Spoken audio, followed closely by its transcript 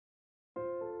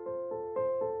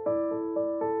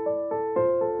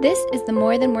This is the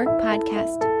More Than Work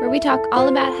podcast, where we talk all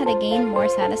about how to gain more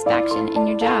satisfaction in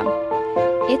your job.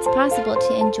 It's possible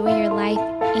to enjoy your life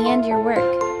and your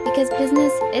work because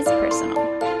business is personal.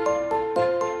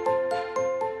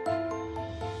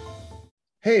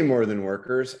 Hey, More Than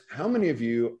Workers, how many of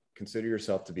you consider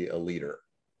yourself to be a leader?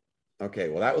 Okay,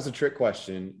 well, that was a trick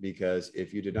question because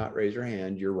if you did not raise your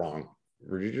hand, you're wrong.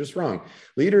 You're just wrong.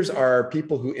 Leaders are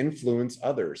people who influence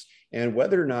others. And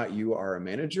whether or not you are a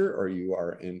manager or you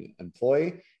are an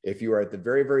employee, if you are at the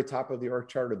very, very top of the org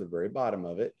chart or the very bottom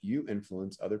of it, you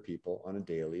influence other people on a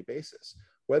daily basis,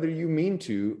 whether you mean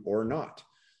to or not.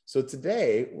 So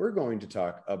today we're going to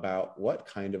talk about what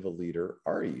kind of a leader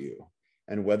are you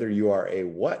and whether you are a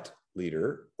what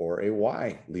leader or a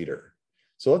why leader.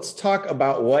 So let's talk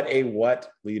about what a what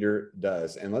leader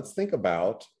does. And let's think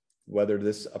about whether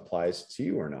this applies to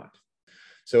you or not.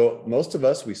 So most of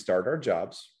us, we start our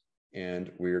jobs and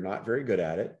we're not very good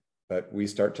at it, but we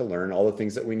start to learn all the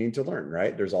things that we need to learn,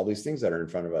 right? There's all these things that are in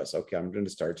front of us. Okay, I'm going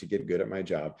to start to get good at my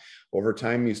job. Over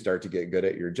time, you start to get good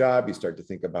at your job. You start to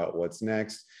think about what's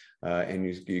next. And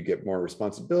you get more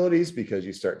responsibilities because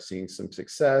you start seeing some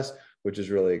success, which is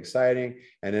really exciting.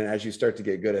 And then as you start to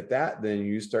get good at that, then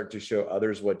you start to show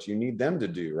others what you need them to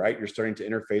do, right? You're starting to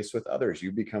interface with others.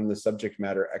 You become the subject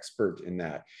matter expert in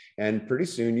that. And pretty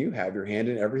soon you have your hand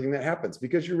in everything that happens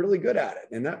because you're really good at it.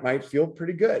 And that might feel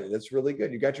pretty good. That's really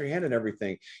good. You got your hand in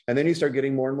everything. And then you start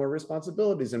getting more and more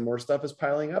responsibilities and more stuff is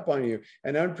piling up on you.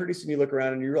 And then pretty soon you look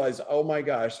around and you realize, oh my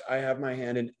gosh, I have my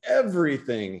hand in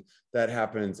everything that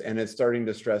happens, and it's starting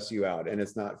to stress you out and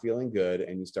it's not feeling good,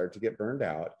 and you start to get burned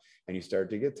out and you start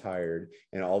to get tired,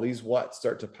 and all these what's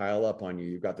start to pile up on you.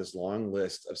 You've got this long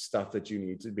list of stuff that you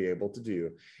need to be able to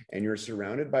do, and you're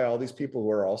surrounded by all these people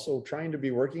who are also trying to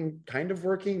be working, kind of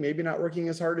working, maybe not working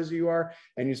as hard as you are,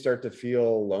 and you start to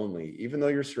feel lonely, even though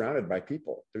you're surrounded by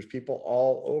people. There's people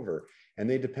all over and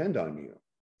they depend on you,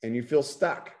 and you feel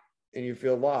stuck and you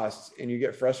feel lost and you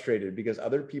get frustrated because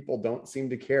other people don't seem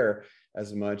to care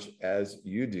as much as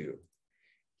you do.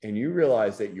 And you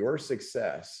realize that your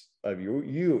success of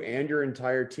you and your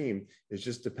entire team is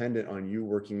just dependent on you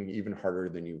working even harder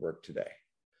than you work today.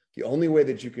 The only way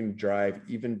that you can drive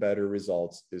even better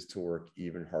results is to work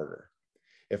even harder.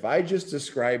 If I just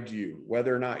described you,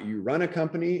 whether or not you run a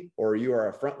company or you are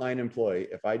a frontline employee,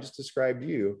 if I just described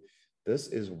you, this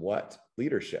is what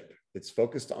leadership. It's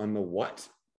focused on the what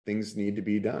things need to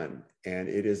be done. And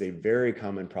it is a very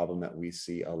common problem that we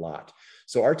see a lot.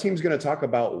 So our team's going to talk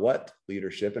about what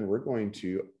leadership, and we're going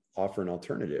to offer an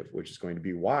alternative, which is going to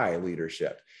be why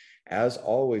leadership. As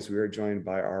always, we are joined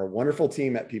by our wonderful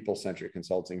team at People Centric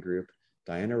Consulting Group,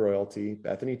 Diana Royalty,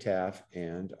 Bethany Taff,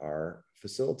 and our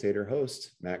facilitator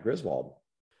host, Matt Griswold.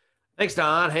 Thanks,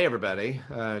 Don. Hey, everybody.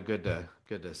 Good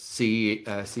to see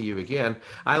you again.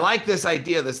 I like this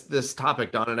idea, this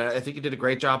topic, Don, and I think you did a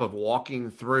great job of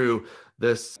walking through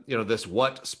this, this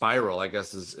what spiral, I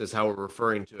guess is how we're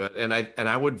referring to it. And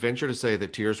I would venture to say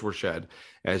that tears were shed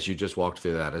as you just walked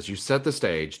through that. As you set the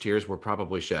stage, tears were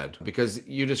probably shed because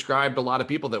you described a lot of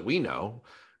people that we know.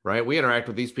 Right? We interact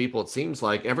with these people. It seems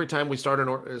like every time we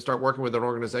start working with an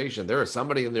organization, there is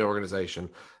somebody in the organization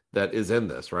that is in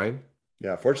this, right?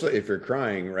 Yeah, fortunately, if you're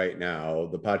crying right now,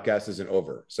 the podcast isn't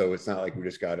over. So it's not like we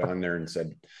just got on there and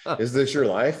said, is this your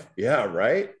life? Yeah,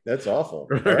 right? That's awful.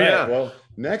 All right. Yeah. Well,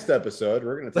 next episode,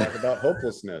 we're going to talk about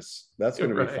hopelessness. That's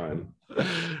going to be fun.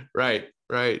 Right.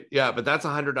 Yeah, but that's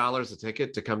 $100 a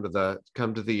ticket to come to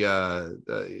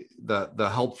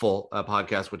the helpful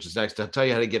podcast, which is next to tell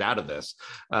you how to get out of this,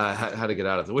 how to get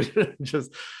out of it.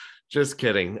 Just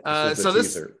kidding.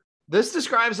 This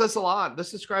describes us a lot.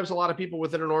 This describes a lot of people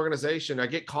within an organization. I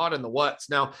get caught in the what's.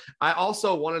 Now, I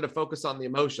also wanted to focus on the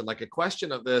emotion, like a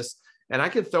question of this, and I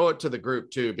can throw it to the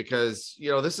group too, because,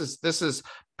 this is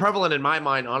prevalent in my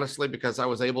mind, honestly, because I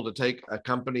was able to take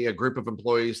a group of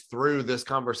employees through this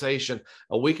conversation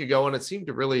a week ago, and it seemed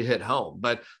to really hit home.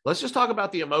 But let's just talk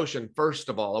about the emotion. First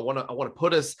of all, I want to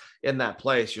put us in that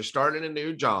place. You're starting a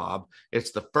new job.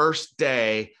 It's the first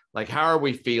day. Like, how are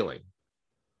we feeling?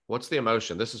 What's the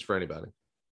emotion? This is for anybody.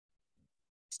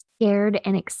 Scared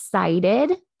and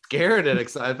excited. Scared and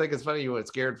excited. I think it's funny you went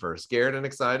scared first. Scared and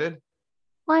excited?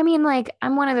 Well, I mean,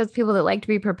 I'm one of those people that like to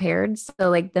be prepared.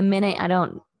 So the minute I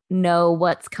don't know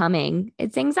what's coming,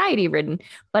 it's anxiety ridden,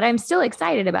 but I'm still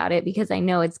excited about it because I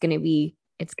know it's going to be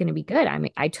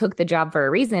good. I took the job for a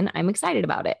reason. I'm excited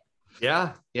about it.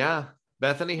 Yeah.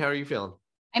 Bethany, how are you feeling?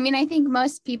 I mean, I think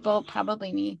most people,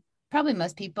 probably me, probably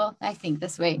most people, I think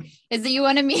this way, is that you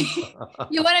want to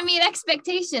meet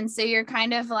expectations. So you're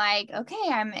kind of like, okay,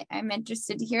 I'm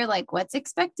interested to hear like what's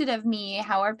expected of me.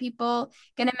 How are people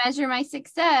going to measure my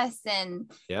success?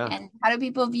 And how do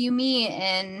people view me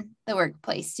in the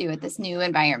workplace too, at this new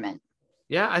environment?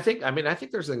 Yeah, I think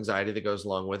there's anxiety that goes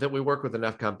along with it. We work with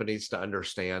enough companies to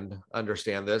understand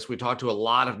this. We talk to a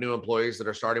lot of new employees that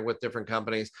are starting with different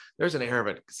companies. There's an air of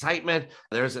excitement.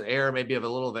 There's an air maybe of a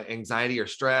little bit of anxiety or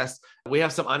stress. We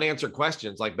have some unanswered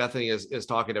questions like Bethany is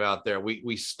talking about there.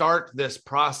 We start this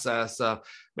process of,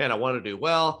 man, I want to do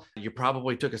well. You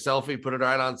probably took a selfie, put it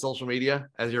right on social media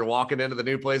as you're walking into the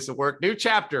new place of work. New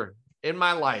chapter in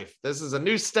my life. This is a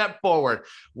new step forward.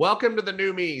 Welcome to the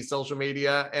new me, social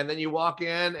media. And then you walk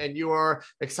in and you are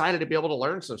excited to be able to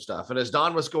learn some stuff. And as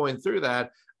Dawn was going through that,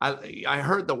 I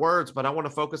heard the words, but I want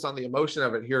to focus on the emotion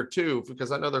of it here too,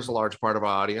 because I know there's a large part of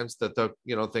our audience that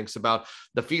thinks about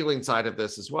the feeling side of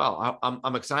this as well.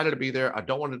 I'm excited to be there. I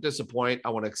don't want to disappoint.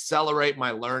 I want to accelerate my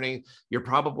learning.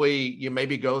 You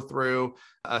maybe go through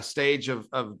a stage of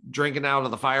drinking out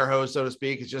of the fire hose, so to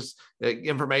speak. It's just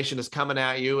information is coming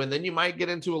at you. And then you might get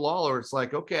into a lull where it's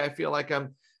like, okay, I feel like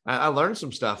I learned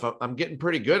some stuff. I'm getting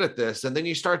pretty good at this. And then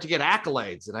you start to get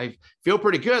accolades and I feel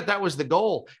pretty good. That was the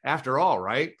goal after all,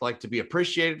 right? Like to be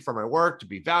appreciated for my work, to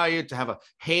be valued, to have a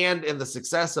hand in the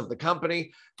success of the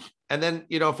company. And then,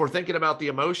 if we're thinking about the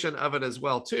emotion of it as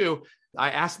well, too, I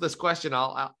asked this question. We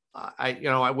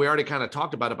already kind of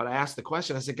talked about it, but I asked the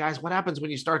question. I said, guys, what happens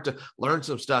when you start to learn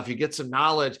some stuff? You get some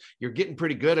knowledge, you're getting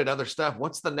pretty good at other stuff.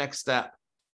 What's the next step?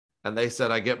 And they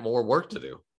said, I get more work to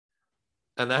do.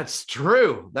 And that's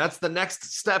true. That's the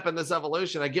next step in this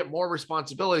evolution. I get more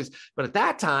responsibilities, but at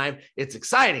that time, it's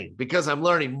exciting because I'm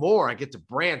learning more. I get to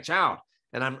branch out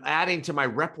and I'm adding to my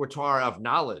repertoire of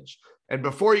knowledge. And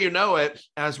before you know it,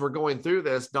 as we're going through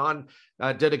this, Dawn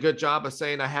did a good job of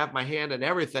saying, I have my hand in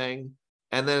everything.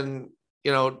 And then,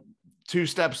 2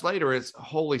 steps later, it's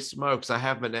holy smokes, I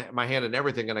have my hand in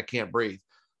everything and I can't breathe.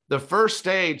 The first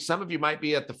stage, some of you might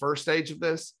be at the first stage of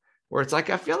this, where it's like,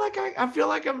 I feel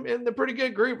like I'm in the pretty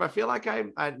good group. I feel like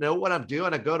I know what I'm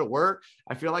doing. I go to work.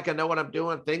 I feel like I know what I'm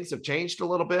doing. Things have changed a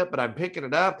little bit, but I'm picking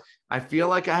it up. I feel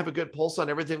like I have a good pulse on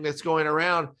everything that's going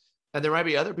around. And there might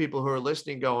be other people who are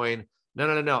listening going,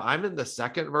 no. I'm in the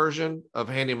second version of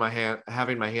having my hand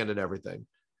in everything.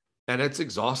 And it's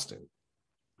exhausting.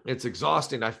 It's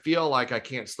exhausting. I feel like I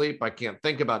can't sleep. I can't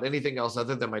think about anything else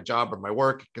other than my job or my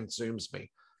work. It consumes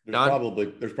me.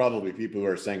 There's probably people who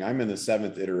are saying I'm in the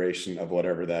 7th iteration of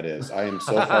whatever that is. I am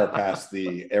so far past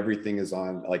everything is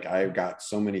on, like I've got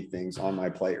so many things on my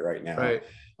plate right now. Right.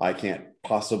 I can't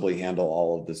possibly handle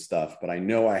all of this stuff, but I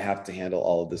know I have to handle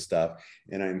all of this stuff.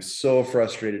 And I'm so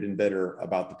frustrated and bitter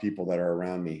about the people that are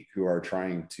around me who are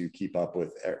trying to keep up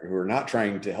with, who are not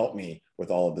trying to help me with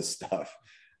all of this stuff.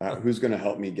 Who's going to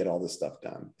help me get all this stuff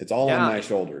done? It's all on my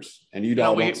shoulders, and you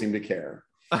don't seem to care.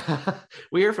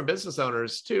 We hear from business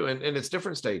owners too, and it's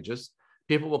different stages.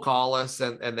 People will call us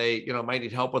and they, might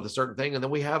need help with a certain thing. And then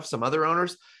we have some other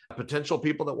owners, potential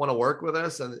people that want to work with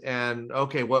us and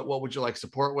okay, what would you like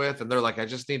support with? And they're like, I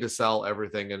just need to sell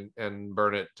everything and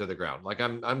burn it to the ground. Like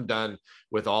I'm done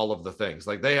with all of the things.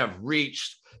 Like they have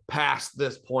reached past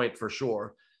this point for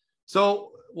sure.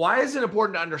 So why is it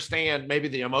important to understand maybe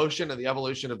the emotion and the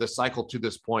evolution of this cycle to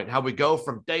this point, how we go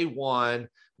from day one,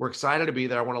 we're excited to be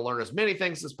there, I want to learn as many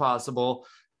things as possible,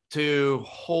 to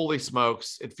holy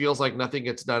smokes, it feels like nothing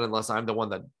gets done unless I'm the one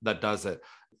that does it.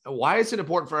 Why is it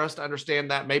important for us to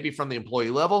understand that maybe from the employee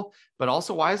level, but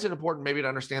also why is it important maybe to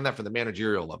understand that from the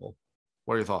managerial level?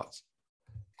 What are your thoughts?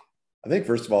 I think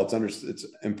first of all, it's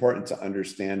important to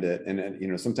understand it.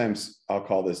 And, sometimes I'll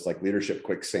call this like leadership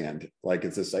quicksand. Like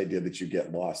it's this idea that you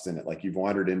get lost in it. Like you've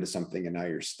wandered into something and now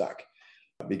you're stuck.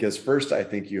 Because first, I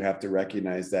think you have to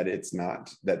recognize that it's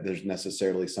not that there's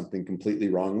necessarily something completely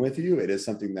wrong with you. It is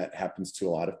something that happens to a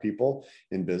lot of people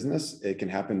in business. It can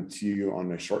happen to you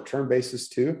on a short-term basis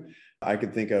too. I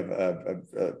could think of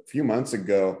a few months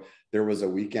ago, there was a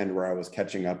weekend where I was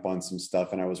catching up on some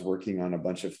stuff and I was working on a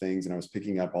bunch of things and I was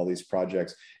picking up all these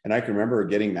projects. And I can remember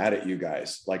getting mad at you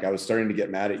guys. Like I was starting to get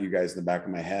mad at you guys in the back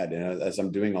of my head and as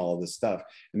I'm doing all of this stuff.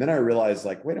 And then I realized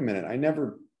like, wait a minute, I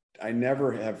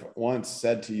never have once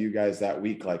said to you guys that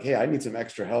week, like, hey, I need some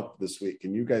extra help this week.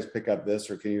 Can you guys pick up this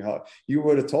or can you help? You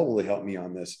would have totally helped me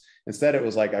on this. Instead, it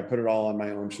was like, I put it all on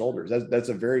my own shoulders. That's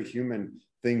a very human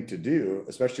thing to do,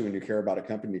 especially when you care about a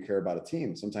company, you care about a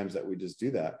team. Sometimes that we just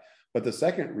do that. But the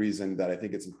second reason that I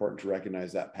think it's important to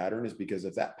recognize that pattern is because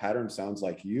if that pattern sounds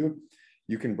like you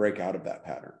can break out of that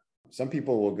pattern. Some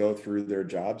people will go through their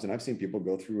jobs, and I've seen people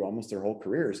go through almost their whole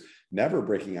careers, never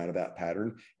breaking out of that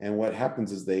pattern. And what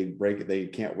happens is they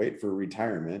can't wait for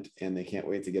retirement, and they can't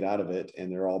wait to get out of it.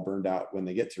 And they're all burned out when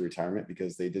they get to retirement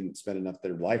because they didn't spend enough.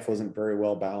 Their life wasn't very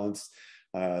well balanced.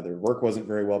 Their work wasn't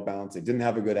very well balanced. They didn't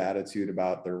have a good attitude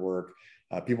about their work.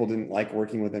 People didn't like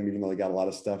working with them, even though they got a lot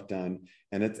of stuff done.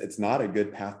 And it's not a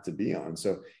good path to be on.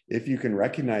 So if you can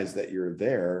recognize that you're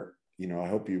there, I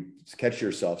hope you catch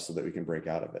yourself so that we can break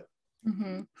out of it.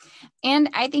 Mm-hmm. And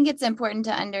I think it's important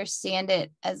to understand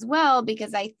it as well,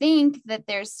 because I think that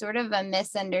there's sort of a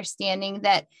misunderstanding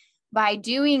that by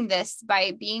doing this,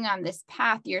 by being on this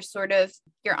path, you're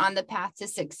on the path to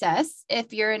success.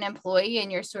 If you're an employee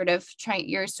and you're sort of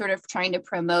trying to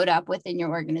promote up within your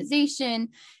organization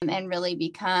and really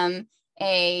become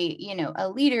a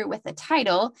leader with a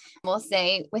title, we'll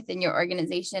say, within your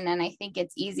organization. And I think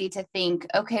it's easy to think,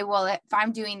 okay, well, if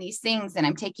I'm doing these things and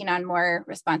I'm taking on more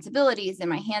responsibilities and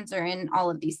my hands are in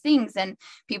all of these things and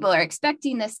people are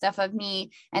expecting this stuff of me,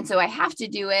 and so I have to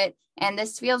do it. And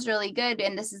this feels really good.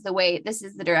 And this is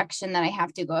the direction that I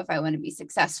have to go if I want to be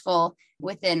successful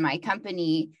within my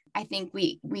company. I think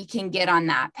we can get on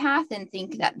that path and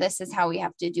think that this is how we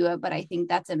have to do it. But I think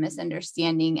that's a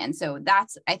misunderstanding. And so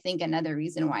that's, I think, another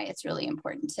reason why it's really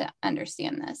important to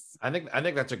understand this. I think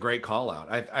that's a great call out.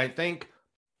 I think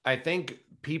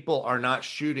people are not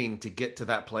shooting to get to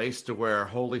that place to where,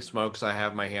 holy smokes, I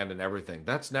have my hand in everything.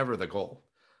 That's never the goal.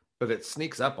 But it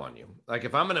sneaks up on you. Like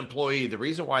if I'm an employee, the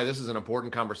reason why this is an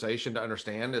important conversation to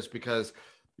understand is because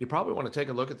you probably want to take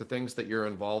a look at the things that you're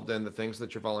involved in, the things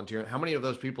that you're volunteering. How many of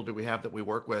those people do we have that we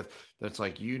work with that's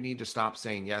like, you need to stop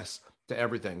saying yes to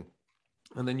everything?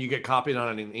 And then you get copied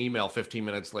on an email 15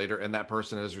 minutes later, and that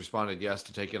person has responded yes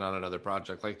to taking on another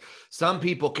project. Like some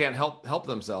people can't help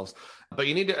themselves, but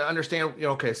you need to understand,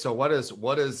 okay, so what is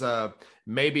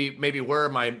maybe where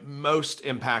am I most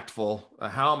impactful?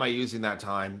 How am I using that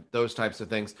time? Those types of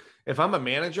things. If I'm a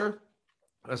manager,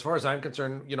 as far as I'm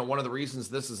concerned, one of the reasons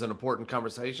this is an important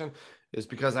conversation is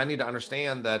because I need to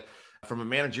understand that from a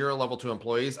managerial level to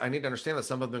employees, I need to understand that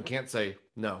some of them can't say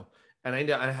no. And I need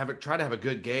to try to have a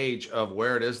good gauge of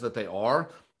where it is that they are,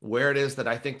 where it is that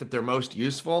I think that they're most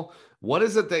useful. What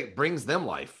is it that brings them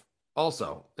life?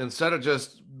 Also, instead of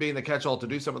just being the catch-all to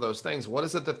do some of those things, what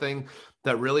is it the thing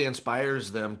that really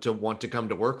inspires them to want to come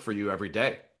to work for you every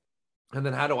day? And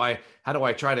then how do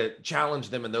I try to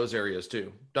challenge them in those areas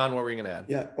too? Don, what were you going to add?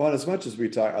 Yeah, well, as much as we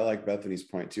talk, I like Bethany's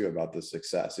point too about the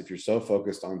success. If you're so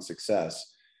focused on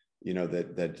success,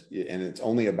 that and it's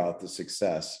only about the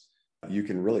success, you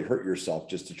can really hurt yourself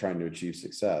just to trying to achieve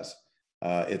success.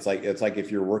 It's like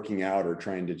if you're working out or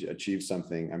trying to achieve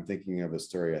something. I'm thinking of a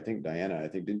story. I think Diana,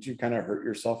 didn't you kind of hurt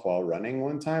yourself while running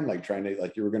one time? Like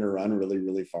you were going to run really,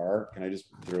 really far. Can I just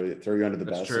throw you under the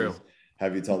bus? True.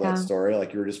 Have you tell that story?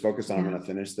 Like you were just focused on, I'm going to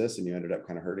finish this, and you ended up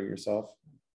kind of hurting yourself.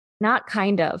 Not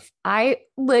kind of. I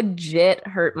legit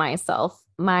hurt myself.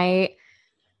 My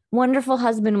wonderful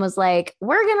husband was like,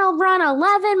 we're going to run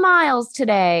 11 miles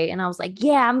today. And I was like,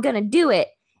 yeah, I'm going to do it.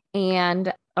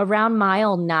 And around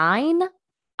mile 9,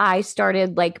 I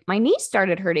started my knees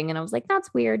started hurting. And I was like,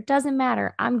 that's weird. Doesn't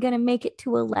matter. I'm going to make it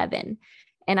to 11.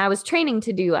 And I was training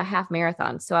to do a half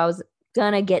marathon. So I was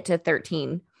going to get to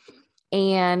 13.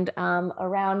 And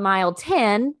around mile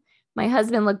 10, my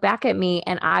husband looked back at me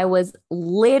and I was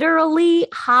literally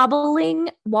hobbling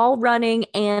while running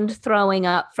and throwing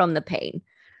up from the pain.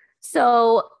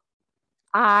 So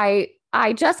I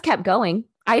just kept going.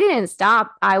 I didn't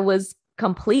stop. I was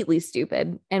completely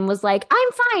stupid and was like, I'm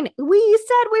fine. We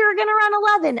said we were going to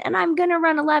run 11 and I'm going to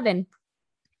run 11.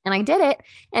 And I did it.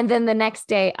 And then the next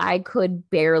day I could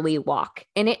barely walk.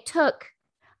 And it took,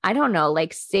 I don't know,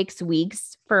 6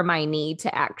 weeks for my knee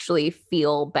to actually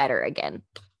feel better again.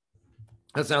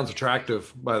 That sounds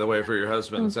attractive, by the way, for your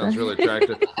husband. It sounds really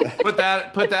attractive. Put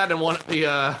that in one of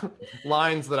the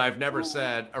lines that I've never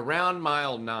said. Around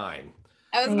mile 9.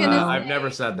 I was gonna say, I've never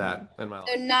said that in my life.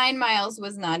 So 9 miles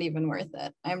was not even worth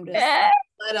it. I'm just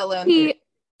let alone.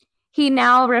 He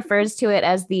now refers to it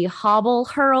as the hobble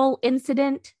hurl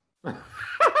incident. That's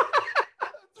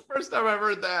the first time I've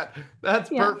heard that. That's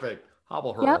perfect.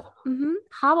 Hobble hurl. Yep. Mm-hmm.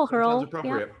 Hobble hurl. Sounds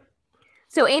appropriate. Yep.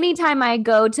 So anytime I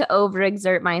go to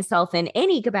overexert myself in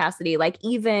any capacity,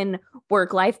 even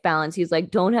work-life balance, he's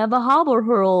like, don't have a hobble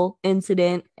hurl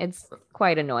incident. It's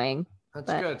quite annoying.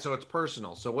 That's good. So it's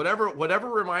personal. So whatever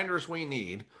reminders we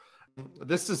need,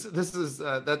 This is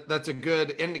that's a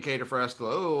good indicator for us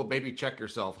to maybe check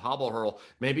yourself. Hobble hurl.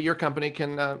 Maybe your company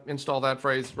can install that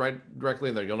phrase right directly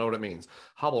in there. You'll know what it means.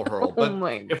 Hobble hurl. But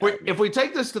if we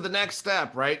take this to the next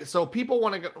step, right? So people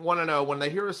want to know when they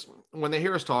hear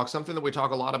us talk. Something that we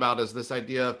talk a lot about is this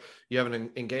idea of you have an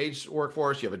engaged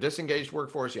workforce, you have a disengaged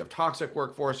workforce, you have toxic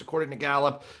workforce. According to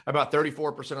Gallup, about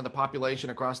 34% of the population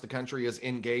across the country is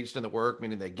engaged in the work,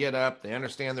 meaning they get up, they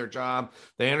understand their job,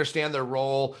 they understand their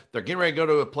role, they're getting ready to go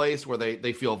to a place where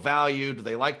they feel valued,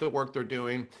 they like the work they're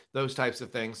doing, those types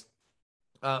of things.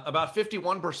 About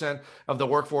 51% of the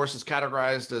workforce is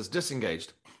categorized as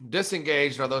disengaged.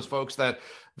 Disengaged are those folks that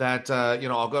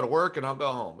I'll go to work and I'll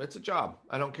go home. It's a job.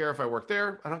 I don't care if I work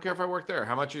there. I don't care if I work there.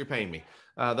 How much are you paying me?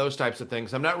 Those types of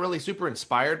things. I'm not really super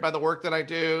inspired by the work that I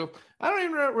do. I don't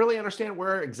even really understand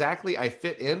where exactly I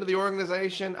fit into the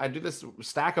organization. I do this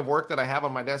stack of work that I have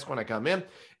on my desk when I come in,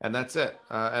 and that's it.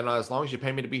 And as long as you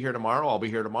pay me to be here tomorrow, I'll be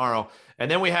here tomorrow.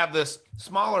 And then we have this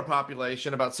smaller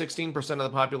population, about 16% of the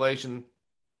population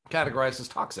categorized as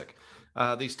toxic.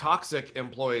 These toxic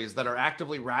employees that are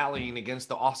actively rallying against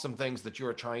the awesome things that you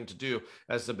are trying to do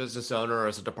as a business owner, or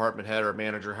as a department head or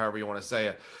manager, however you want to say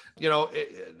it.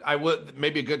 I would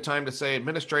maybe a good time to say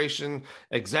administration,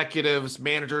 executives,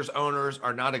 managers, owners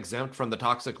are not exempt from the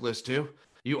toxic list too.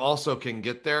 You also can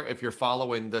get there if you're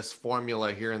following this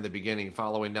formula here in the beginning,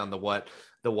 following down the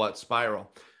what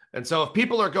spiral. And so if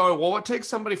people are going, well, what takes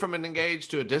somebody from an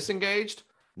engaged to a disengaged?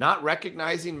 Not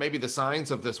recognizing maybe the signs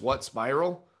of this what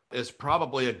spiral is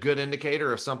probably a good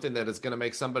indicator of something that is going to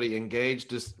make somebody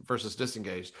engaged versus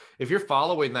disengaged. If you're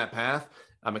following that path,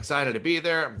 I'm excited to be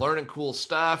there. I'm learning cool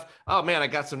stuff. Oh man, I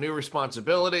got some new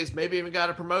responsibilities, maybe even got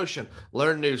a promotion,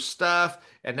 learn new stuff.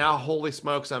 And now, holy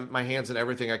smokes, my hands in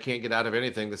everything. I can't get out of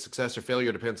anything. The success or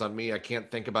failure depends on me. I can't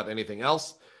think about anything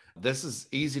else. This is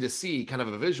easy to see, kind of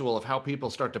a visual of how people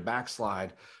start to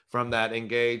backslide from that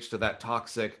engaged to that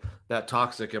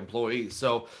toxic employee.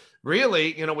 So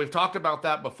really, we've talked about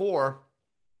that before.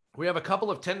 We have a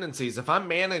couple of tendencies. If I'm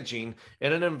managing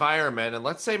in an environment, and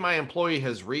let's say my employee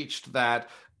has reached that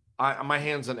my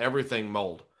hands in everything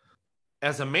mold.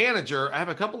 As a manager, I have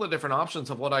a couple of different options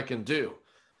of what I can do.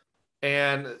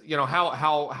 And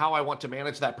how I want to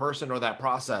manage that person or that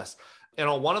process.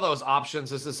 One of those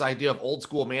options is this idea of old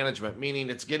school management, meaning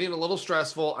it's getting a little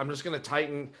stressful. I'm just going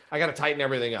to I got to tighten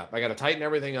everything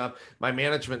up. My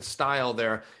management style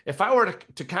there. If I were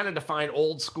to kind of define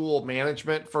old school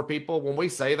management for people, when we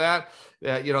say that,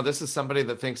 this is somebody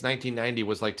that thinks 1990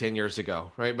 was like 10 years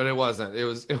ago, right? But it wasn't.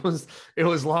 It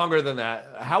was longer than that.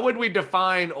 How would we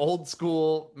define old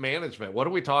school management? What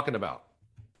are we talking about?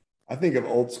 I think of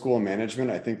old school management.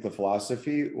 I think the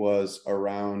philosophy was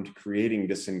around creating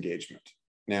disengagement.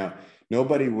 Now,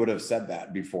 nobody would have said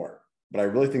that before, but I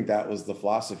really think that was the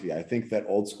philosophy. I think that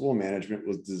old school management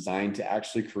was designed to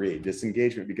actually create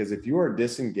disengagement, because if you are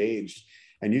disengaged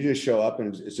and you just show up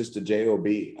and it's just a job,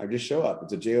 I just show up,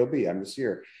 it's a job, I'm just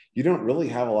here, you don't really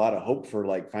have a lot of hope for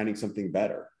like finding something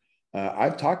better.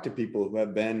 I've talked to people who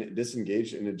have been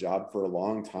disengaged in a job for a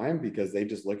long time because they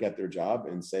just look at their job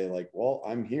and say like, well,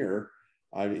 I'm here.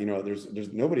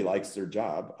 There's nobody likes their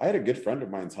job. I had a good friend of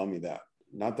mine tell me that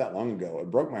not that long ago.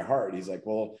 It broke my heart. He's like,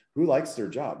 well, who likes their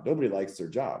job? Nobody likes their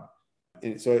job.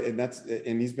 And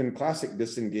he's been classic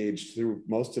disengaged through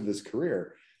most of his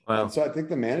career. Wow. And so I think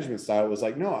the management style was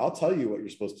like, no, I'll tell you what you're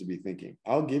supposed to be thinking.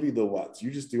 I'll give you the what's.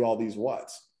 You just do all these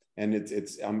what's. And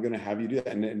I'm going to have you do that.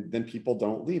 And then people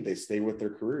don't leave. They stay with their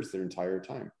careers their entire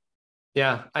time.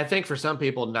 Yeah. I think for some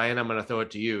people, Diane, I'm going to throw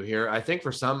it to you here. I think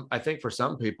for some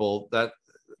people that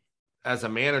as a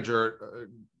manager,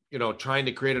 trying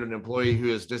to create an employee who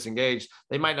is disengaged,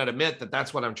 they might not admit that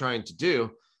that's what I'm trying to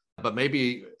do. But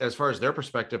maybe as far as their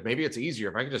perspective, maybe it's easier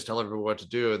if I can just tell everyone what to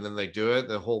do and then they do it,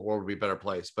 the whole world would be a better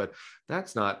place. But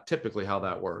that's not typically how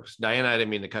that works. Diana, I didn't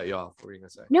mean to cut you off. What were you going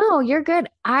to say? No, you're good.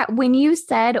 When you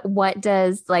said, what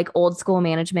does like old school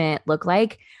management look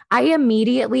like? I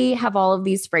immediately have all of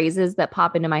these phrases that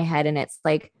pop into my head, and it's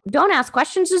like, don't ask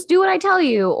questions, just do what I tell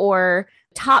you, or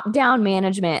top down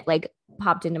management like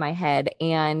popped into my head.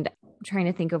 And trying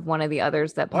to think of one of the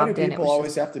others that popped in. Why do people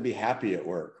always have to be happy at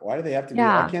work? Why do they have to be?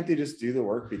 Why can't they just do the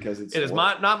work? Because it is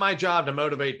not my job to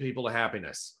motivate people to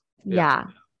happiness. Yeah.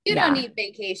 You don't need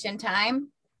vacation time.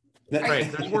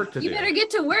 Right. There's work to do. You better get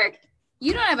to work.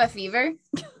 You don't have a fever.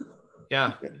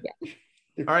 Yeah.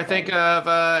 Or I think of,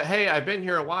 hey, I've been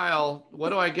here a while. What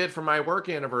do I get for my work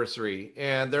anniversary?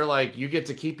 And they're like, you get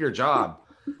to keep your job.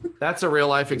 That's a real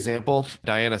life example.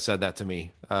 Diana said that to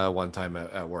me one time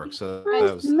at work. So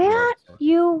that was, Matt,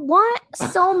 you want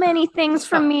so many things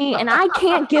from me and I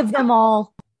can't give them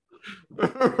all.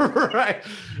 Right.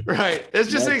 It's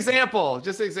just an example.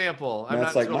 I'm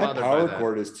not like, so my power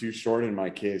cord is too short in my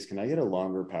case. Can I get a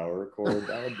longer power cord?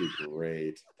 That would be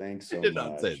great. Thanks so much. I did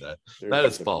not say that. That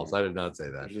is false. I did not say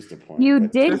that. There's just a point. You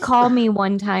did call me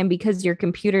one time because your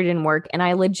computer didn't work, and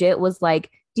I legit was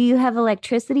like, do you have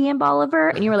electricity in Bolivar?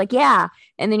 And you were like, yeah.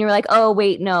 And then you were like, oh,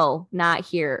 wait, no, not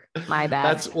here. My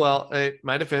bad.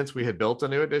 My defense, we had built a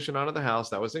new addition onto the house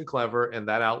that was in Clever, and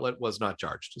that outlet was not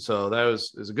charged. So that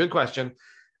was a good question.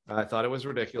 I thought it was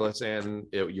ridiculous, and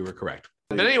you were correct.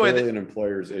 But anyway, an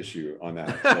employer's issue on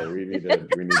that. So we need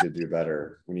to do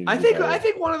better. I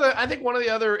think one of the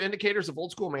other indicators of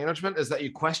old school management is that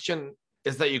you question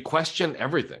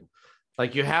everything.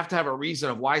 Like, you have to have a reason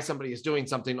of why somebody is doing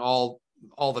something all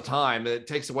the time. It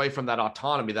takes away from that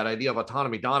autonomy, that idea of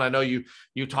autonomy. Don, I know you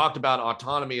talked about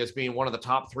autonomy as being one of the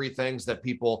top 3 things that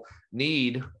people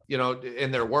need,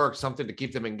 in their work, something to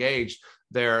keep them engaged,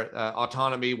 their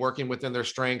autonomy, working within their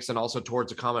strengths, and also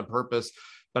towards a common purpose.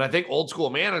 But I think old school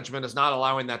management is not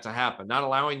allowing that to happen, not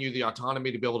allowing you the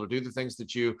autonomy to be able to do the things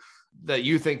that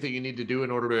you think that you need to do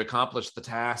in order to accomplish the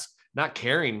task, not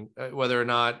caring whether or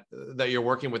not that you're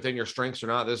working within your strengths or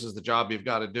not. This is the job, you've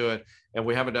got to do it. And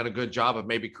we haven't done a good job of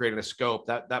maybe creating a scope.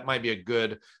 That might be a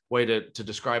good way to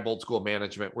describe old school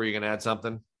management. Were you going to add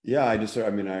something? Yeah,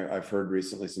 I've heard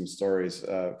recently some stories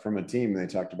from a team. They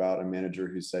talked about a manager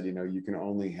who said, you can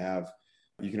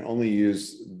only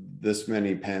use this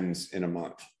many pens in a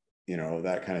month,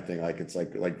 that kind of thing. Like, it's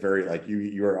like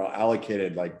you are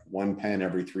allocated like 1 pen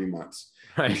every 3 months.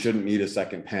 Right. You shouldn't need a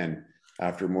second pen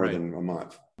after more than a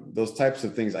month. Those types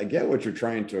of things. I get what you're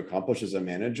trying to accomplish as a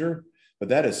manager, but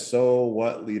that is so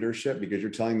what leadership, because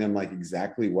you're telling them like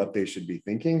exactly what they should be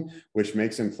thinking, which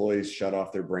makes employees shut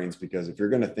off their brains. Because if you're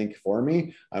going to think for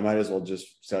me, I might as well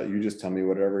just tell me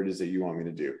whatever it is that you want me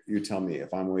to do. You tell me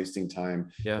if I'm wasting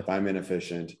time, if I'm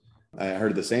inefficient. I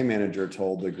heard the same manager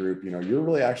told the group, you're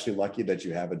really actually lucky that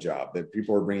you have a job, that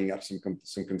people were bringing up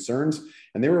some concerns,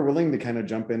 and they were willing to kind of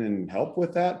jump in and help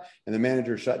with that. And the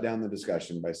manager shut down the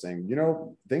discussion by saying,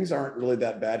 things aren't really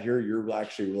that bad here. You're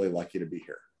actually really lucky to be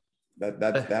here.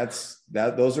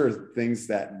 Those are things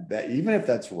that even if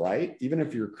that's right, even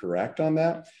if you're correct on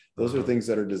that, those are things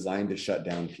that are designed to shut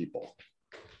down people.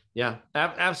 Yeah,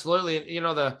 absolutely.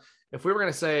 If we were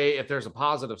going to say, if there's a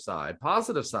positive side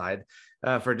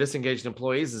for disengaged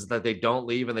employees is that they don't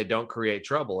leave and they don't create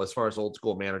trouble as far as old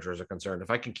school managers are concerned. If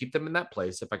I can keep them in that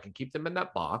place, if I can keep them in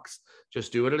that box,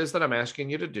 just do what it is that I'm asking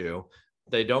you to do.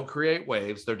 They don't create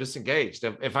waves. They're disengaged.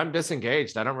 If I'm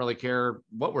disengaged, I don't really care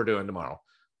what we're doing tomorrow.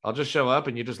 I'll just show up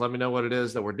and you just let me know what it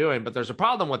is that we're doing. But there's a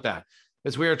problem with that.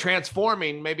 As we are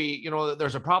transforming, maybe,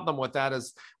 there's a problem with that,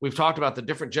 as we've talked about the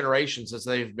different generations as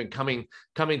they've been coming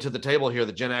to the table here,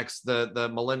 the Gen X, the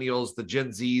millennials, the Gen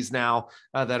Zs now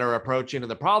that are approaching.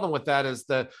 And the problem with that is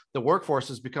the workforce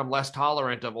has become less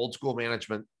tolerant of old school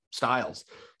management styles.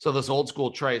 So this old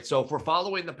school trait. So if we're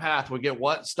following the path, we get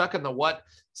stuck in the what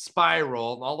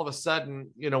spiral. And all of a sudden,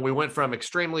 we went from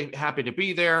extremely happy to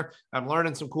be there, I'm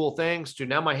learning some cool things, to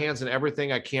now my hands in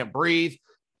everything, I can't breathe.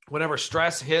 Whenever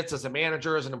stress hits as a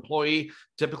manager, as an employee,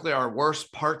 typically our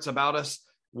worst parts about us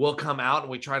will come out,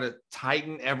 and we try to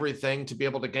tighten everything to be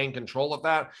able to gain control of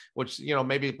that, which,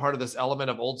 maybe part of this element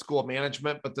of old school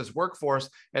management. But this workforce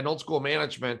and old school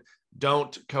management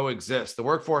don't coexist. The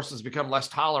workforce has become less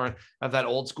tolerant of that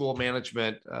old school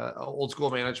management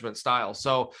style.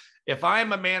 So if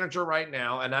I'm a manager right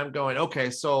now and I'm going, okay,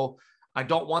 so I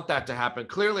don't want that to happen.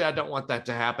 Clearly, I don't want that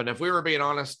to happen. If we were being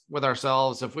honest with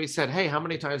ourselves, if we said, hey, how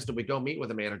many times do we go meet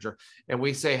with a manager? And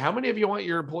we say, how many of you want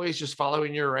your employees just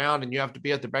following you around and you have to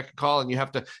be at the beck and call and you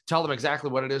have to tell them exactly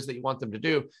what it is that you want them to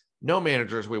do? No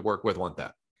managers we work with want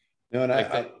that. No, and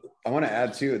I want to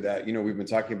add too that, we've been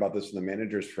talking about this in the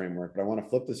manager's framework, but I want to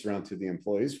flip this around to the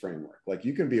employee's framework. Like,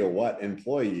 you can be a what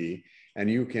employee, and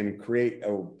you can create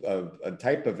a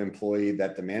type of employee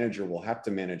that the manager will have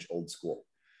to manage old school.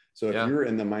 So if you're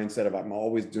in the mindset of I'm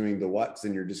always doing the what's,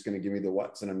 and you're just going to give me the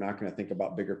what's, and I'm not going to think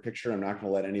about bigger picture, I'm not going to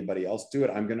let anybody else do it,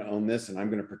 I'm going to own this and I'm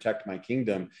going to protect my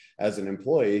kingdom as an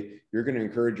employee, you're going to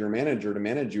encourage your manager to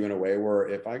manage you in a way where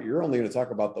you're only going to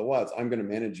talk about the what's, I'm going to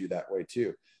manage you that way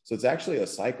too. So it's actually a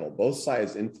cycle. Both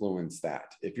sides influence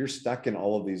that. If you're stuck in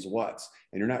all of these what's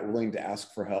and you're not willing to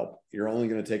ask for help, you're only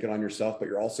going to take it on yourself, but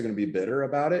you're also going to be bitter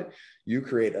about it. You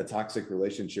create a toxic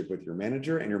relationship with your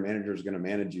manager, and your manager is going to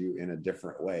manage you in a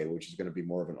different way, which is going to be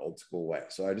more of an old school way.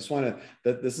 So I just want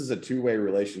that this is a two-way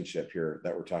relationship here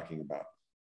that we're talking about.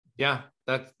 Yeah,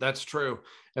 that's true.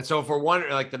 And so if we're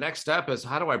wondering, like, the next step is,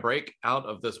 how do I break out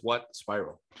of this what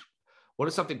spiral? What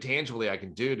is something tangibly I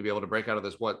can do to be able to break out of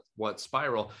this what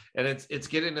spiral? And it's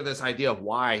getting to this idea of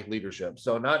why leadership.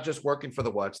 So not just working for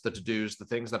the what's, the to-dos, the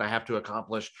things that I have to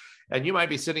accomplish. And you might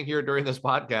be sitting here during this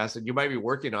podcast and you might be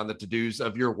working on the to-dos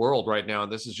of your world right now.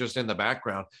 And this is just in the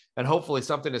background. And hopefully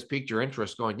something has piqued your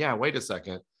interest going, yeah, wait a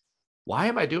second. Why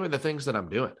am I doing the things that I'm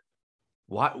doing?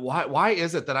 Why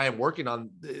is it that I am working on,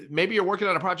 maybe you're working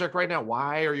on a project right now.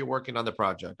 Why are you working on the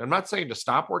project? I'm not saying to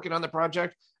stop working on the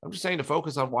project. I'm just saying to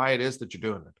focus on why it is that you're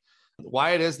doing it.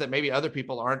 Why it is that maybe other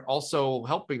people aren't also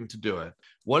helping to do it.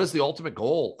 What is the ultimate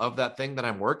goal of that thing that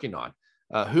I'm working on?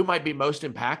 Who might be most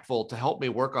impactful to help me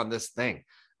work on this thing?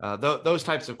 Those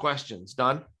types of questions.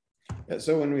 Don?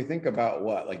 So when we think about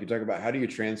what, like you talk about, how do you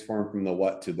transform from the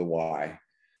what to the why?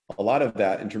 A lot of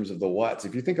that in terms of the what's,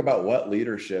 if you think about what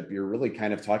leadership, you're really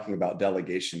kind of talking about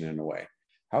delegation in a way.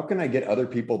 How can I get other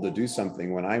people to do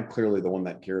something when I'm clearly the one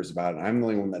that cares about it? I'm the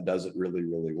only one that does it really,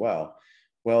 really well.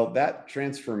 Well, that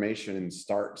transformation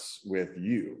starts with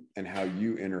you and how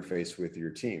you interface with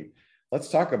your team. Let's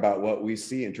talk about what we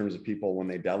see in terms of people when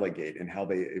they delegate and how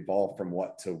they evolve from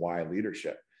what to why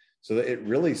leadership. So that it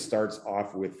really starts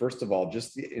off with, first of all,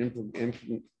 just the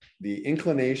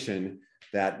inclination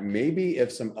that maybe if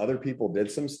some other people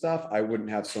did some stuff, I wouldn't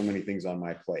have so many things on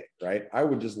my plate, right? I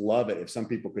would just love it if some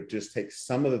people could just take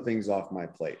some of the things off my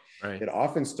plate. Right. It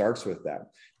often starts with that.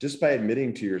 Just by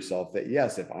admitting to yourself that,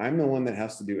 yes, if I'm the one that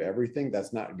has to do everything,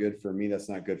 that's not good for me. That's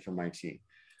not good for my team.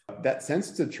 That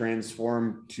sense to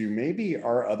transform to maybe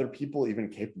are other people even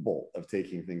capable of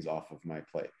taking things off of my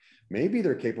plate? Maybe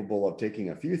they're capable of taking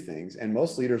a few things. And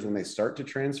most leaders, when they start to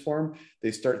transform,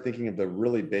 they start thinking of the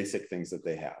really basic things that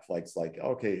they have. Like, it's like,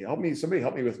 okay, somebody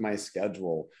help me with my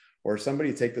schedule, or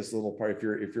somebody take this little part. If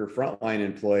you're a frontline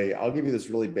employee, I'll give you this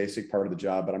really basic part of the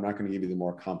job, but I'm not going to give you the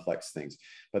more complex things.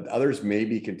 But others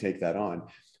maybe can take that on.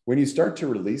 When you start to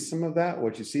release some of that,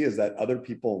 what you see is that other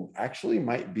people actually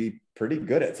might be pretty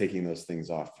good at taking those things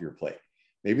off your plate.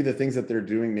 Maybe the things that they're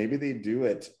doing, maybe they do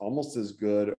it almost as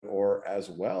good or as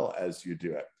well as you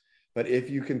do it. But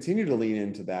if you continue to lean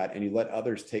into that and you let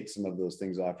others take some of those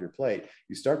things off your plate,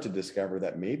 you start to discover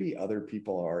that maybe other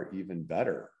people are even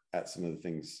better at some of the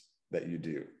things that you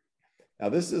do. Now,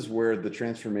 this is where the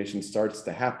transformation starts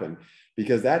to happen,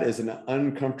 because that is an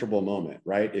uncomfortable moment,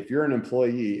 right? If you're an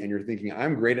employee and you're thinking,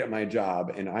 I'm great at my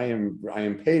job and I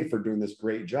am paid for doing this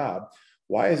great job,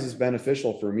 why is this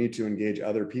beneficial for me to engage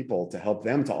other people to help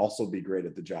them to also be great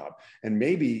at the job and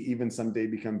maybe even someday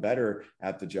become better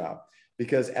at the job?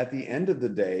 Because at the end of the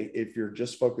day, if you're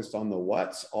just focused on the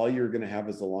what's, all you're going to have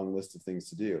is a long list of things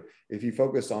to do. If you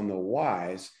focus on the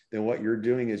whys, then what you're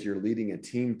doing is you're leading a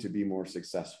team to be more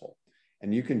successful.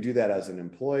 And you can do that as an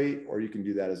employee, or you can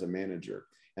do that as a manager.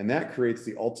 And that creates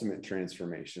the ultimate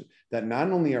transformation, that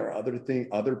not only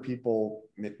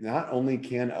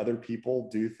can other people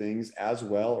do things as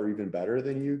well or even better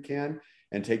than you can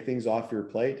and take things off your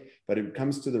plate, but it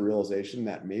comes to the realization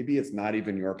that maybe it's not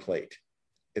even your plate.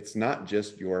 It's not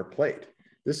just your plate.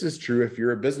 This is true if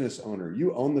you're a business owner.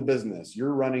 You own the business.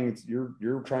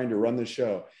 You're trying to run the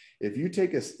show. If you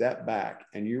take a step back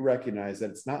and you recognize that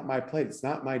it's not my plate, it's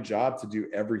not my job to do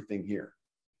everything here.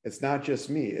 It's not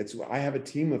just me. I have a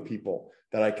team of people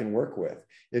that I can work with.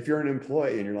 If you're an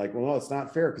employee and you're like, well, no, it's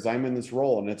not fair because I'm in this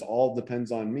role and it's all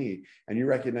depends on me. And you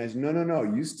recognize, no,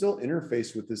 you still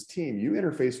interface with this team. You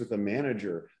interface with a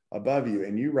manager above you,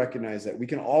 and you recognize that we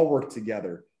can all work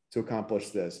together to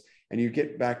accomplish this. And you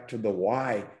get back to the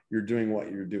why you're doing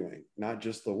what you're doing, not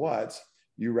just the what's.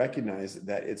 You recognize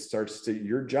that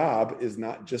your job is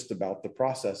not just about the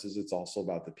processes, it's also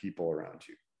about the people around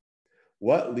you.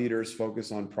 What leaders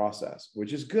focus on process,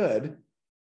 which is good,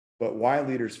 but why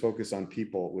leaders focus on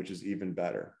people, which is even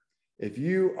better. If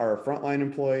you are a frontline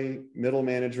employee, middle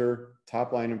manager,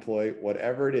 top line employee,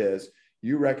 whatever it is,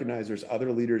 you recognize there's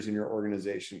other leaders in your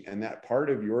organization, and that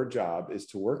part of your job is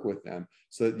to work with them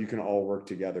so that you can all work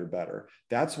together better.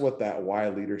 That's what that why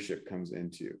leadership comes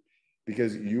into,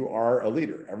 because you are a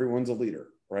leader. Everyone's a leader,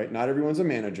 right? Not everyone's a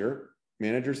manager.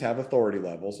 Managers have authority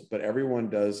levels, but everyone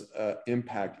does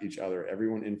impact each other.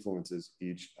 Everyone influences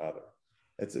each other.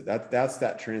 That's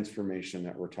that transformation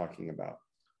that we're talking about.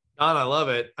 Don, I love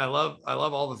it. I love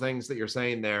all the things that you're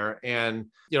saying there. And,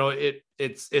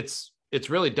 it's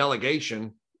really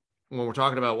delegation when we're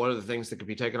talking about what are the things that could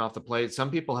be taken off the plate. Some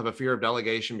people have a fear of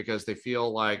delegation because they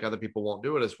feel like other people won't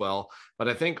do it as well. But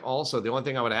I think also the only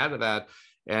thing I would add to that,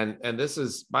 and this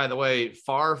is, by the way,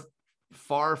 far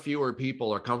fewer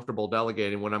people are comfortable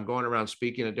delegating. When I'm going around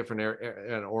speaking at different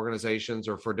organizations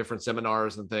or for different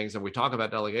seminars and things, and we talk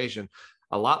about delegation,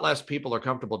 A lot less people are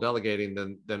comfortable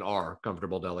delegating than are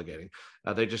comfortable delegating.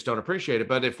 They just don't appreciate it.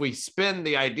 But if we spin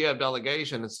the idea of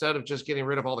delegation, instead of just getting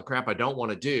rid of all the crap I don't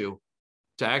want to do,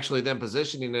 to actually then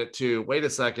positioning it to, wait a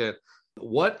second,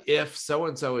 what if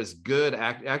so-and-so is good,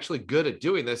 actually good at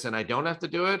doing this and I don't have to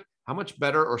do it? How much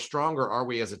better or stronger are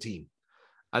we as a team?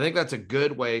 I think that's a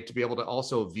good way to be able to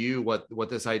also view what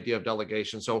this idea of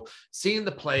delegation. So seeing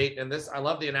the plate, and this, I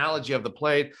love the analogy of the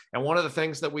plate. And one of the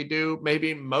things that we do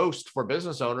maybe most for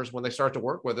business owners when they start to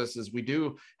work with us is we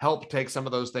do help take some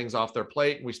of those things off their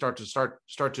plate. And we start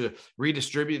to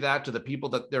redistribute that to the people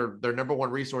that their number one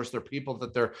resource, their people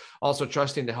that they're also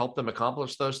trusting to help them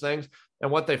accomplish those things. And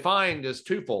what they find is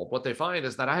twofold. What they find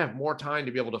is that I have more time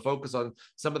to be able to focus on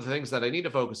some of the things that I need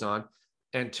to focus on.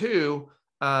 And two,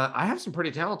 I have some pretty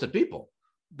talented people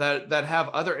that have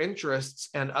other interests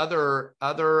and other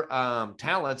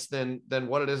talents than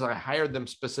what it is I hired them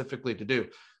specifically to do.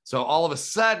 So all of a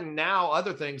sudden now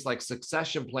other things like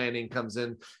succession planning comes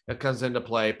into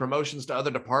play, promotions to other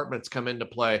departments come into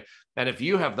play. And if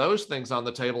you have those things on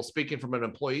the table, speaking from an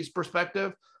employee's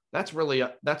perspective, that's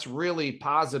really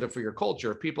positive for your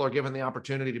culture. If people are given the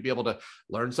opportunity to be able to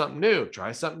learn something new,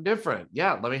 try something different.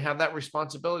 Yeah, let me have that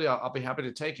responsibility. I'll be happy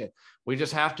to take it. We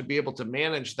just have to be able to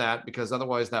manage that, because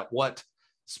otherwise that what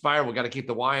spiral, we got to keep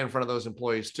the why in front of those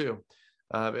employees too.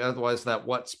 Otherwise that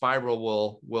what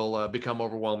spiral will become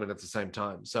overwhelming at the same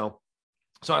time. So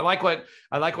I like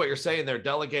what you're saying there,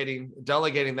 delegating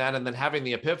that, and then having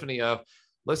the epiphany of,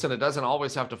 listen, it doesn't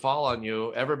always have to fall on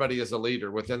you. Everybody is a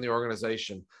leader within the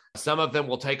organization. Some of them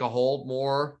will take a hold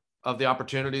more of the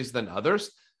opportunities than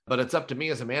others, but it's up to me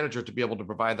as a manager to be able to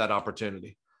provide that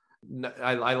opportunity.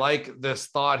 I like this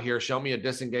thought here. Show me a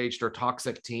disengaged or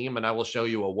toxic team, and I will show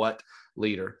you a what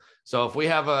leader. So if we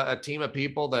have a team of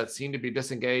people that seem to be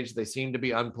disengaged, they seem to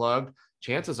be unplugged,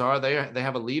 chances are they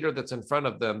have a leader that's in front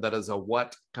of them that is a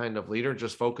what kind of leader,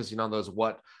 just focusing on those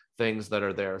what things that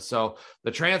are there. So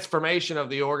the transformation of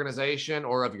the organization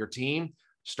or of your team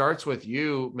starts with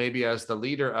you, maybe as the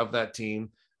leader of that team,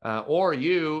 or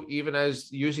you even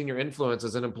as using your influence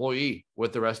as an employee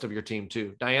with the rest of your team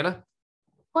too. Diana?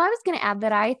 Well, I was going to add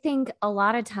that I think a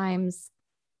lot of times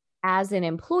as an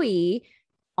employee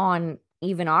on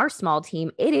even our small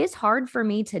team, it is hard for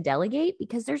me to delegate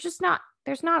because there's not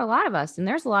a lot of us and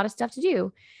there's a lot of stuff to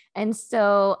do. And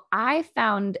so I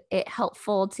found it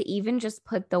helpful to even just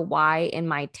put the why in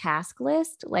my task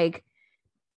list, like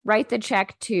write the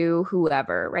check to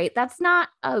whoever, right? That's not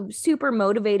a super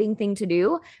motivating thing to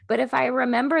do. But if I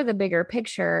remember the bigger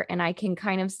picture and I can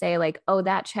kind of say like, oh,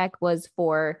 that check was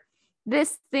for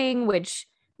this thing, which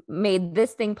made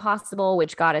this thing possible,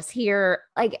 which got us here.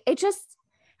 Like it just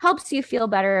helps you feel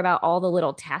better about all the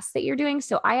little tasks that you're doing.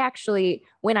 So I actually,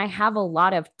 when I have a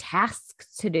lot of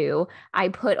tasks to do, I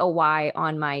put a why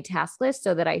on my task list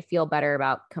so that I feel better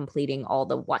about completing all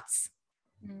the what's.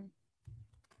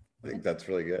 I think that's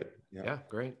really good. Yeah,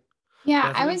 great.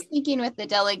 Yeah, I was thinking with the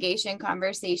delegation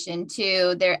conversation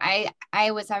too. I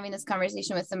was having this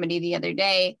conversation with somebody the other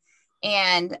day,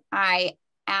 and I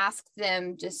asked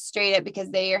them just straight up because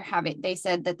they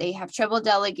said that they have trouble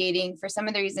delegating for some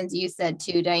of the reasons you said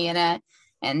too, Diana,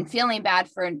 and feeling bad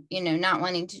for, not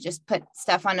wanting to just put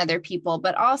stuff on other people,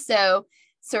 but also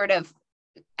sort of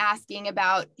asking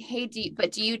about, hey, do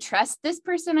you trust this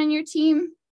person on your team?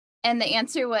 And the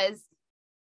answer was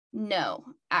no,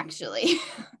 actually.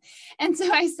 And so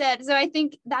I said, so I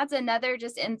think that's another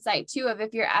just insight too, of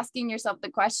if you're asking yourself the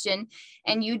question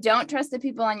and you don't trust the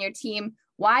people on your team,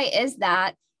 why is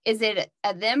that? Is it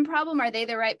a them problem? Are they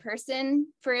the right person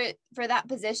for that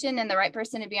position and the right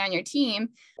person to be on your team?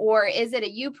 Or is it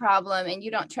a you problem and you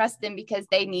don't trust them because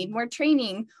they need more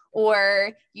training,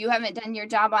 or you haven't done your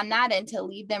job on that end to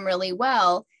lead them really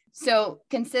well? So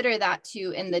consider that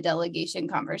too in the delegation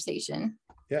conversation.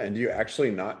 Yeah. And do you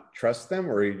actually not trust them,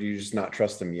 or do you just not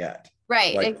trust them yet?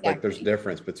 Right. Exactly. Like there's a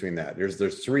difference between that.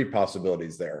 There's three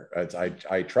possibilities there. It's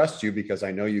I trust you because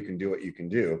I know you can do what you can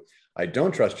do. I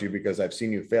don't trust you because I've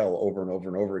seen you fail over and over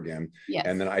and over again. Yes.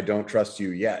 And then I don't trust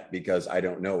you yet because I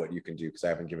don't know what you can do because I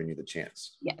haven't given you the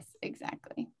chance. Yes,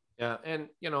 exactly. Yeah. And,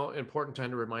 important time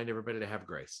to remind everybody to have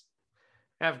grace.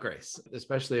 Have grace,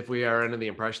 especially if we are under the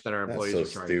impression that our employees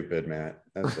That's so are trying. stupid, Matt.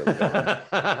 That's so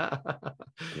dumb.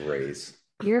 Grace.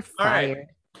 You're fired. All right.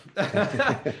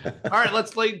 All right,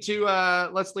 let's lead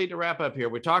to wrap up here.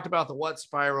 We talked about the what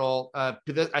spiral.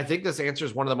 I think this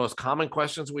answers one of the most common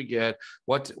questions we get.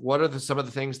 What are some of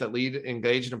the things that lead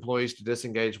engaged employees to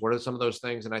disengage? What are some of those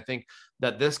things? And I think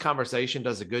that this conversation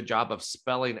does a good job of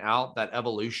spelling out that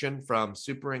evolution from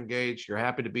super engaged, you're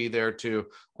happy to be there, to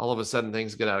all of a sudden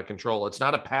things get out of control. It's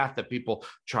not a path that people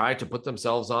try to put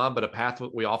themselves on, but a path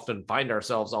that we often find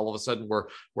ourselves all of a sudden we're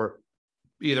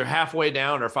either halfway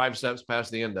down or 5 steps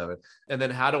past the end of it. And then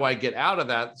how do I get out of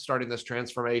that, starting this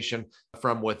transformation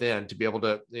from within to be able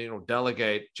to,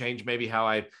 delegate, change maybe how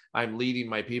I'm leading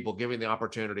my people, giving the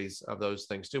opportunities of those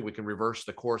things too. We can reverse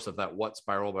the course of that what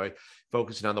spiral by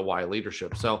focusing on the why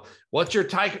leadership. So what is your,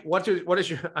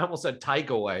 I almost said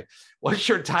takeaway. What's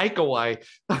your takeaway?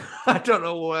 I don't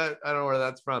know where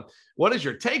that's from. What is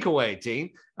your takeaway, team?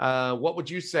 What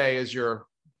would you say is your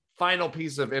final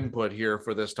piece of input here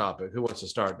for this topic? Who wants to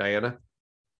start? Diana?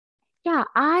 Yeah,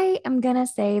 I am going to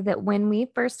say that when we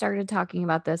first started talking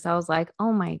about this, I was like,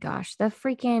 oh my gosh,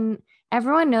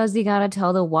 everyone knows you got to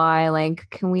tell the why. Like,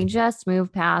 can we just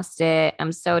move past it?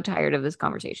 I'm so tired of this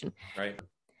conversation. Right.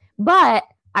 But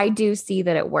I do see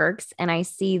that it works. And I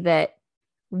see that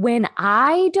when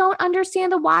I don't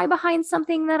understand the why behind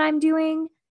something that I'm doing,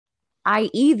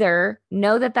 I either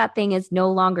know that thing is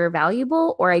no longer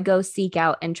valuable, or I go seek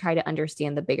out and try to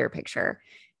understand the bigger picture.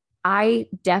 I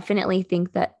definitely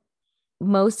think that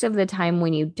most of the time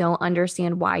when you don't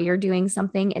understand why you're doing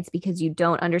something, it's because you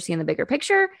don't understand the bigger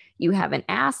picture, you haven't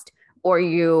asked, or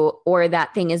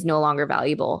that thing is no longer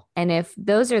valuable. And if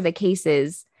those are the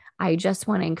cases, I just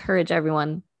want to encourage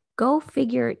everyone, go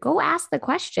ask the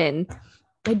question.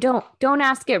 But don't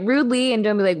ask it rudely, and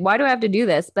don't be like, why do I have to do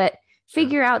this? But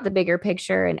figure out the bigger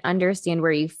picture and understand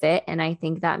where you fit. And I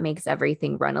think that makes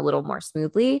everything run a little more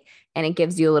smoothly, and it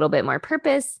gives you a little bit more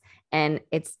purpose. And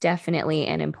it's definitely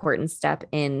an important step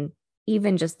in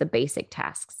even just the basic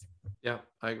tasks. Yeah,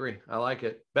 I agree. I like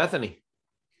it. Bethany.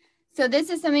 So this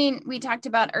is something we talked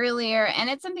about earlier, and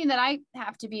it's something that I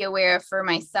have to be aware of for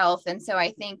myself. And so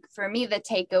I think for me, the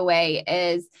takeaway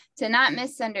is to not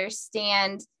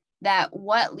misunderstand that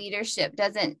what leadership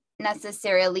doesn't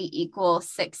necessarily equal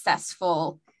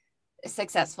successfulness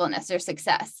or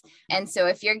success. And so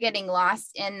if you're getting lost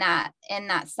in that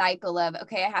cycle of,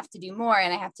 okay, I have to do more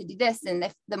and I have to do this,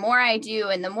 and the more I do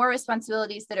and the more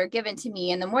responsibilities that are given to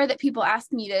me and the more that people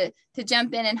ask me to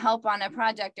jump in and help on a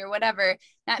project or whatever,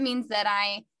 that means that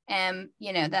I am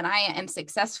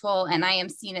successful and I am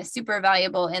seen as super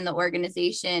valuable in the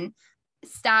organization.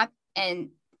 Stop and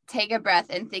take a breath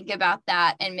and think about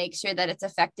that and make sure that it's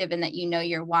effective and that you know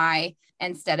your why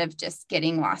instead of just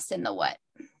getting lost in the what.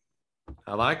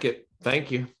 I like it.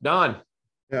 Thank you. Don.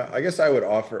 Yeah, I guess I would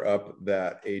offer up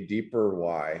that a deeper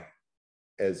why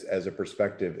as a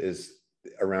perspective is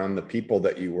around the people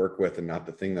that you work with and not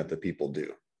the thing that the people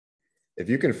do. If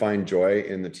you can find joy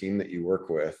in the team that you work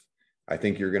with, I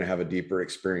think you're going to have a deeper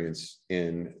experience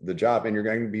in the job, and you're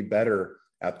going to be better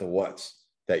at the what's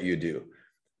that you do.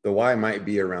 The why might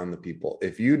be around the people.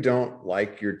 If you don't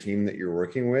like your team that you're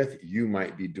working with, you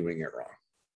might be doing it wrong.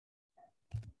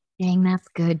 Dang, that's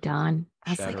good, Don.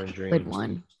 That's Shattering like a dreams. good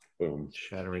one. Boom.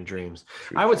 Shattering dreams.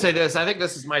 I would say this. I think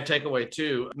this is my takeaway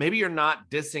too. Maybe you're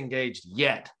not disengaged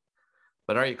yet,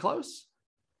 but are you close?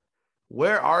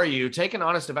 Where are you? Take an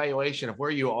honest evaluation of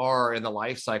where you are in the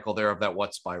life cycle there of that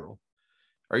what spiral.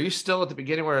 Are you still at the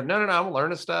beginning where, no, I'm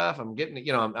learning stuff. I'm getting,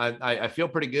 I feel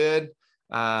pretty good.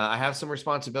 I have some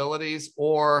responsibilities.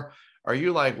 Or are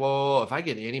you like, well, if I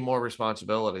get any more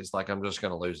responsibilities, like I'm just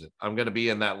going to lose it. I'm going to be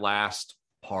in that last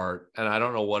part. And I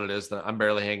don't know what it is that I'm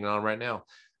barely hanging on right now.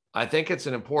 I think it's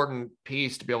an important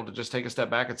piece to be able to just take a step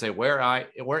back and say, where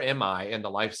am I in the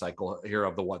life cycle here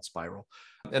of the what spiral?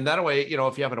 And that way,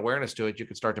 if you have an awareness to it, you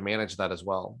can start to manage that as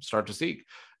well. Start to seek,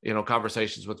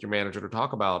 conversations with your manager to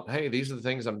talk about, hey, these are the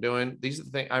things I'm doing. These are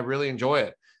the things I really enjoy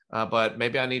it. But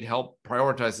maybe I need help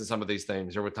prioritizing some of these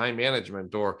things, or with time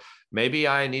management, or maybe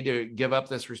I need to give up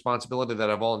this responsibility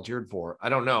that I volunteered for. I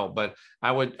don't know, but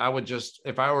I would just,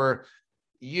 if I were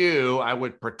you, I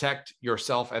would protect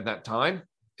yourself at that time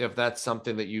if that's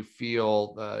something that you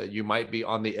feel you might be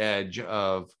on the edge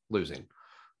of losing.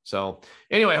 So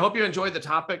anyway, I hope you enjoyed the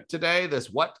topic today,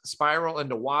 this what spiral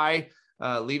into why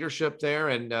leadership there.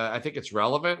 And I think it's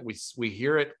relevant. We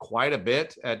hear it quite a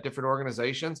bit at different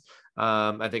organizations.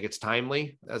 I think it's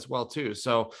timely as well too.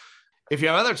 So if you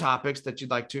have other topics that you'd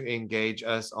like to engage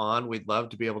us on, we'd love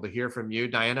to be able to hear from you.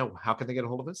 Diana, how can they get a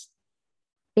hold of us?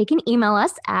 They can email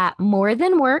us at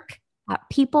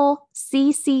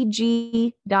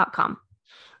morethanwork@peopleccg.com.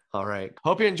 All right.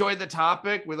 Hope you enjoyed the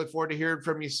topic. We look forward to hearing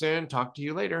from you soon. Talk to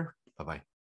you later. Bye-bye.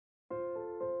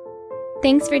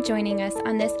 Thanks for joining us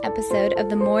on this episode of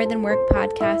the More Than Work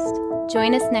podcast.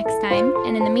 Join us next time,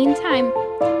 and in the meantime,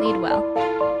 lead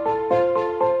well.